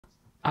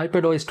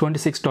iPadOS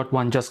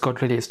 26.1 just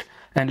got released,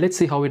 and let's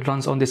see how it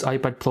runs on this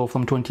iPad Pro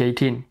from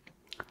 2018.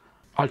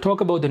 I'll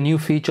talk about the new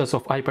features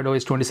of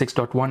iPadOS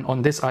 26.1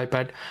 on this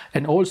iPad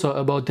and also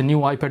about the new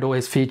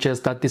iPadOS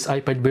features that this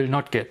iPad will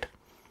not get.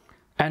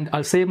 And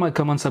I'll save my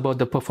comments about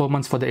the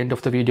performance for the end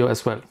of the video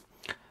as well.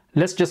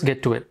 Let's just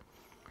get to it.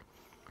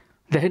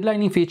 The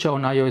headlining feature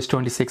on iOS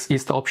 26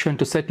 is the option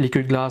to set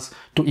liquid glass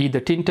to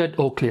either tinted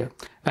or clear.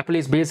 Apple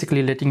is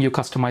basically letting you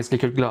customize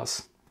liquid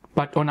glass.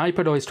 But on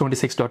iPadOS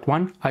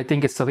 26.1, I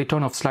think it's the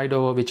return of slide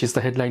over which is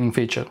the headlining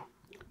feature.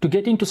 To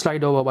get into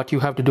slide over, what you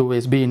have to do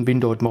is be in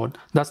windowed mode.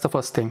 That's the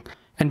first thing.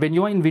 And when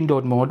you are in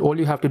windowed mode, all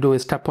you have to do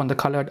is tap on the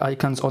colored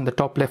icons on the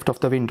top left of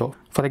the window.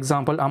 For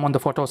example, I'm on the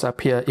Photos app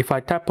here. If I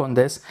tap on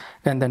this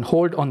and then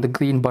hold on the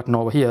green button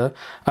over here,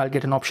 I'll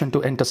get an option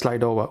to enter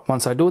slide over.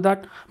 Once I do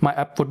that, my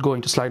app would go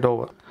into slide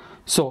over.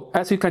 So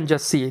as you can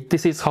just see,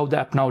 this is how the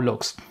app now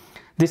looks.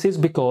 This is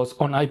because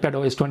on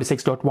iPadOS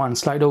 26.1,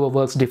 slide over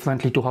works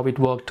differently to how it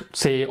worked,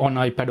 say, on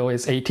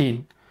iPadOS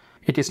 18.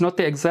 It is not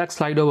the exact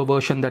slide over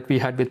version that we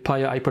had with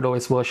prior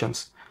iPadOS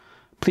versions.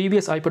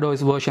 Previous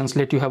iPadOS versions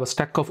let you have a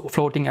stack of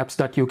floating apps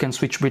that you can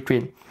switch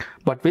between.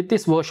 But with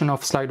this version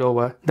of slide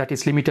over, that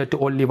is limited to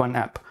only one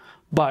app.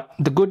 But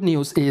the good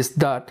news is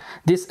that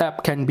this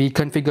app can be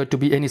configured to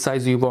be any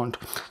size you want.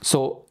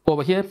 So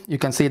over here, you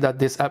can see that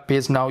this app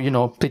is now,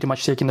 pretty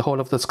much taking the whole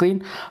of the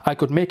screen. I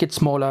could make it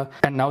smaller,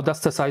 and now that's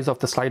the size of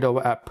the slide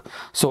over app.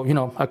 So,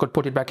 I could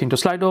put it back into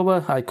slide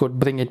over, I could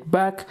bring it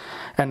back,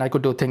 and I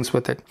could do things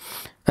with it.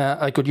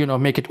 I could,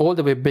 make it all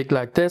the way big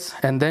like this,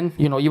 and then,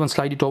 even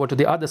slide it over to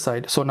the other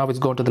side. So now it's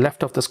going to the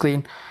left of the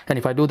screen, and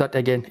if I do that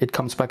again, it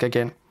comes back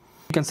again.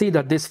 You can see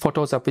that this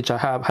Photos app which I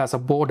have has a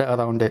border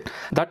around it.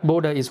 That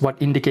border is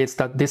what indicates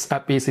that this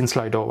app is in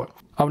slide over.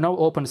 I've now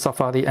opened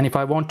Safari, and if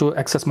I want to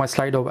access my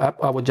slide over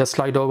app, I would just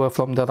slide over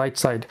from the right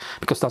side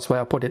because that's where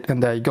I put it,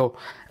 and there you go.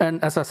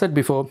 And as I said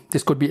before,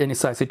 this could be any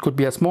size. It could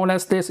be as small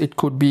as this, it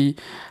could be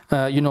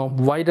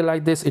wider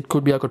like this, it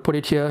could be I could put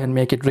it here and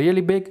make it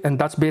really big, and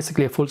that's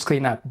basically a full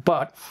screen app,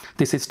 but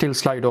this is still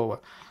slide over.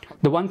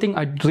 The one thing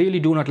I really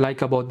do not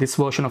like about this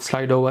version of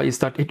slide over is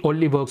that it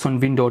only works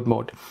on windowed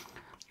mode.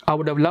 I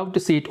would have loved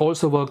to see it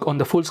also work on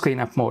the full screen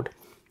app mode.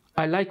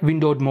 I like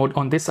windowed mode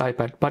on this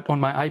iPad, but on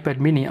my iPad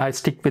mini I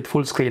stick with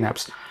full screen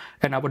apps,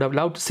 and I would have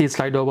loved to see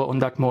slide over on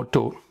that mode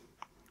too.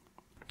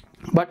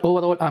 But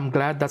overall, I'm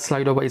glad that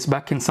slide over is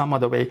back in some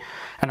other way,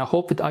 and I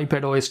hope with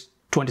iPadOS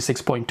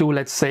 26.2,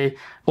 let's say,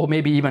 or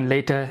maybe even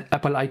later,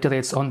 Apple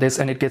iterates on this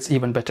and it gets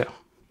even better.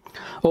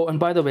 Oh, and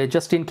by the way,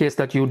 just in case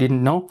that you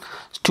didn't know,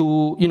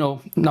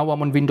 now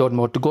I'm on windowed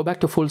mode. To go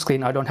back to full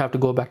screen, I don't have to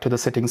go back to the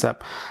settings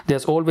app.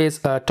 There's always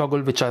a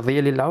toggle which I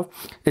really love.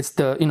 It's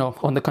the,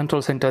 on the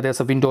control center, there's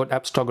a windowed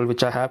apps toggle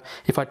which I have.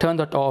 If I turn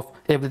that off,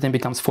 everything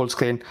becomes full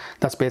screen.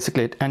 That's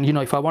basically it. And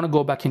if I want to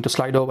go back into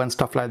slide over and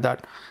stuff like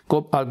that,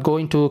 I'll go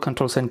into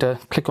control center,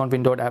 click on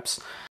windowed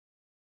apps.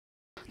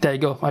 There you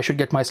go. I should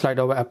get my slide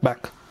over app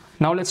back.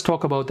 Now let's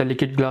talk about the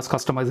liquid glass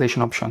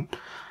customization option.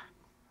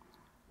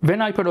 When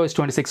iPadOS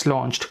 26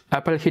 launched,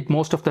 Apple hid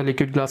most of the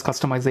liquid glass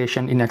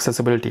customization in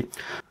accessibility.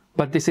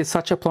 But this is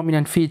such a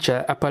prominent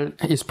feature, Apple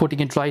is putting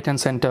it right and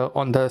center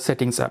on the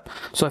settings app.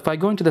 So if I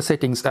go into the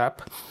settings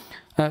app,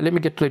 let me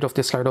get rid of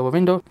this slide over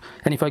window,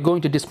 and if I go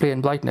into display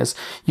and brightness,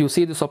 you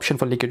see this option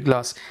for liquid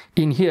glass.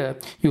 In here,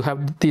 you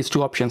have these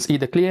two options,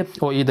 either clear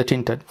or either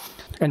tinted.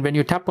 And when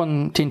you tap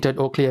on tinted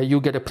or clear,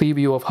 you get a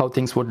preview of how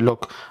things would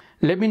look.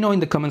 Let me know in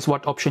the comments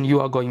what option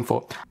you are going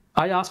for.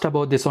 I asked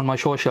about this on my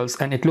socials,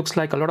 and it looks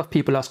like a lot of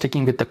people are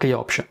sticking with the clear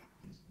option.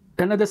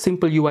 Another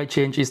simple UI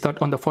change is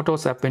that on the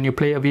Photos app, when you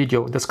play a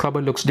video, the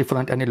scrubber looks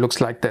different and it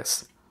looks like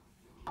this.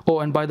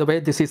 Oh, and by the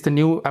way, this is the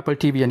new Apple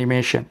TV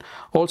animation.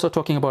 Also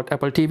talking about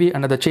Apple TV,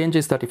 another change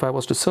is that if I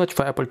was to search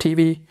for Apple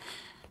TV,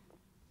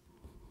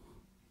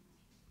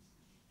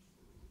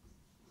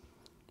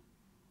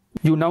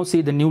 you now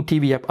see the new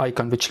TV app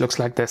icon, which looks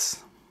like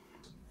this.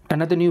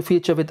 Another new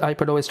feature with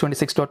iPadOS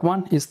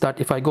 26.1 is that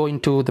if I go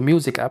into the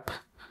music app,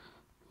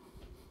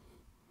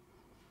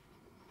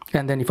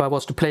 and then if I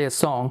was to play a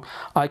song,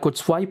 I could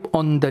swipe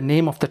on the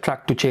name of the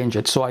track to change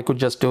it. So I could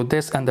just do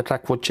this and the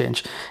track would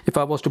change. If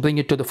I was to bring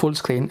it to the full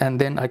screen, and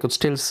then I could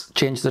still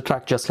change the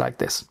track just like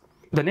this.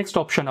 The next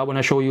option I want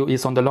to show you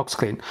is on the lock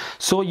screen.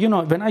 So,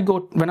 when I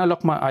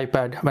lock my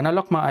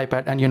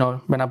iPad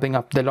and, when I bring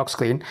up the lock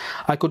screen,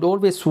 I could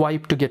always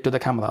swipe to get to the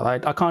camera,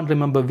 right? I can't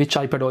remember which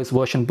iPadOS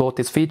version brought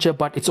this feature,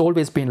 but it's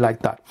always been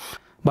like that.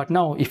 But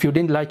now, if you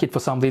didn't like it for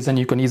some reason,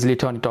 you can easily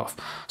turn it off.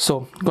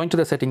 So going to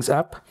the settings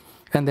app,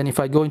 and then if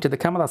I go into the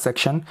camera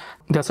section,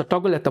 there's a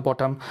toggle at the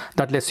bottom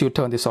that lets you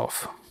turn this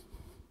off.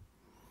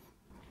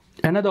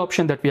 Another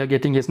option that we are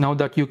getting is now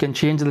that you can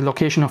change the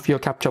location of your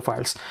capture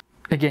files.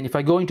 Again, if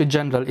I go into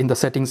general in the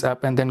settings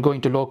app and then go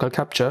into local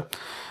capture,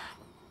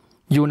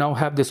 you now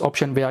have this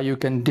option where you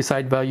can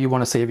decide where you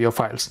want to save your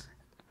files.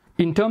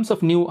 In terms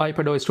of new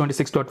iPadOS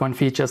 26.1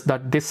 features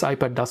that this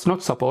iPad does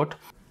not support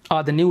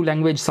are the new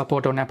language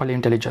support on Apple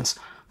Intelligence.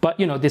 But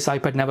this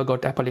iPad never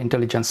got Apple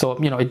Intelligence, so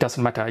it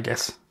doesn't matter, I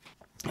guess.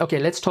 Okay,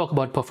 let's talk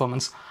about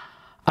performance.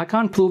 I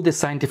can't prove this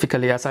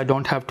scientifically as I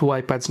don't have two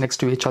iPads next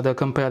to each other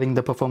comparing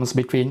the performance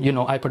between,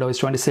 iPadOS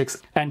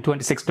 26 and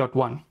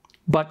 26.1.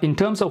 But in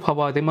terms of how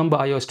I remember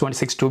iOS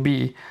 26 to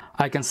be,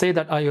 I can say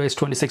that iOS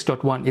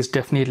 26.1 is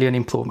definitely an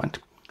improvement.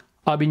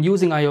 I've been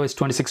using iOS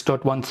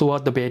 26.1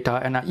 throughout the beta,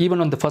 and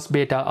even on the first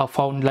beta, I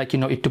found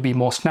it to be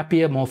more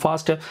snappier, more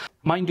faster.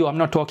 Mind you, I'm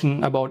not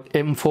talking about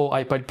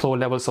M4 iPad Pro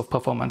levels of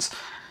performance.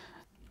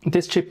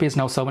 This chip is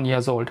now 7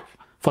 years old.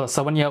 For a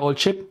 7-year-old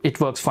chip, it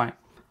works fine.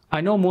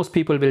 I know most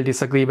people will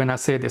disagree when I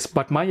say this,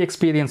 but my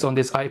experience on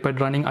this iPad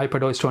running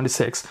iPadOS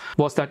 26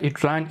 was that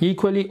it ran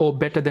equally or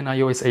better than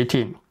iOS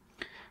 18.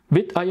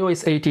 With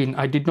iOS 18,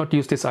 I did not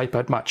use this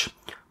iPad much,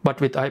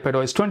 but with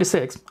iPadOS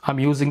 26, I'm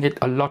using it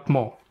a lot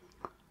more.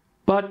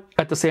 But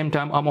at the same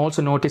time, I'm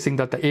also noticing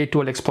that the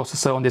A12X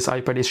processor on this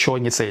iPad is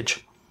showing its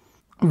age,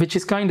 which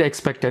is kinda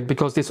expected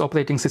because this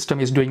operating system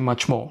is doing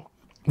much more.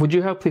 Would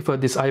you have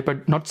preferred this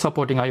iPad not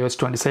supporting iOS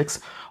 26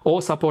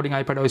 or supporting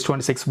iPadOS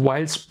 26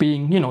 whilst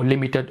being,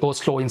 limited or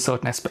slow in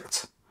certain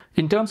aspects?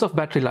 In terms of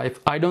battery life,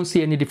 I don't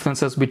see any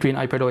differences between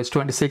iPadOS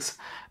 26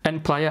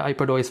 and prior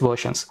iPadOS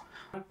versions.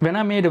 When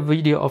I made a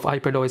video of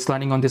iPadOS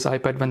running on this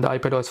iPad when the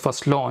iPadOS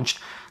first launched,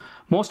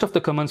 most of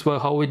the comments were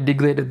how it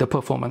degraded the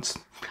performance.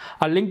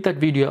 I'll link that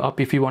video up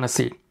if you want to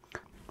see.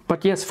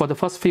 But yes, for the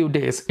first few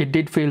days, it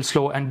did feel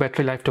slow and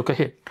battery life took a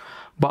hit.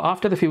 But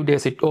after the few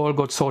days, it all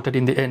got sorted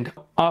in the end,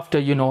 after,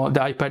 the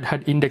iPad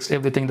had indexed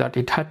everything that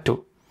it had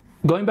to.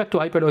 Going back to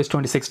iPadOS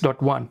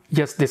 26.1,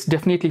 yes, this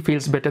definitely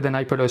feels better than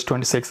iPadOS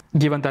 26,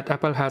 given that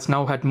Apple has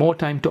now had more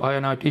time to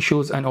iron out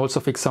issues and also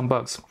fix some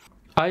bugs.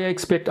 I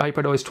expect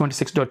iPadOS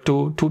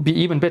 26.2 to be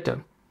even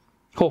better,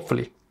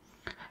 hopefully.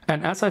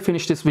 And as I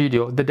finish this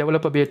video, the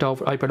developer beta of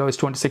iPadOS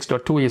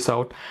 26.2 is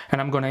out and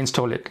I'm gonna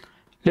install it.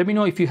 Let me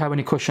know if you have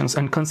any questions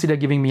and consider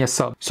giving me a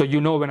sub so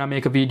you know when I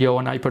make a video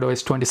on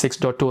iPadOS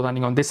 26.2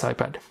 running on this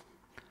iPad.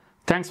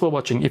 Thanks for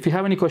watching. If you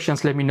have any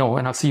questions, let me know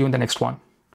and I'll see you in the next one.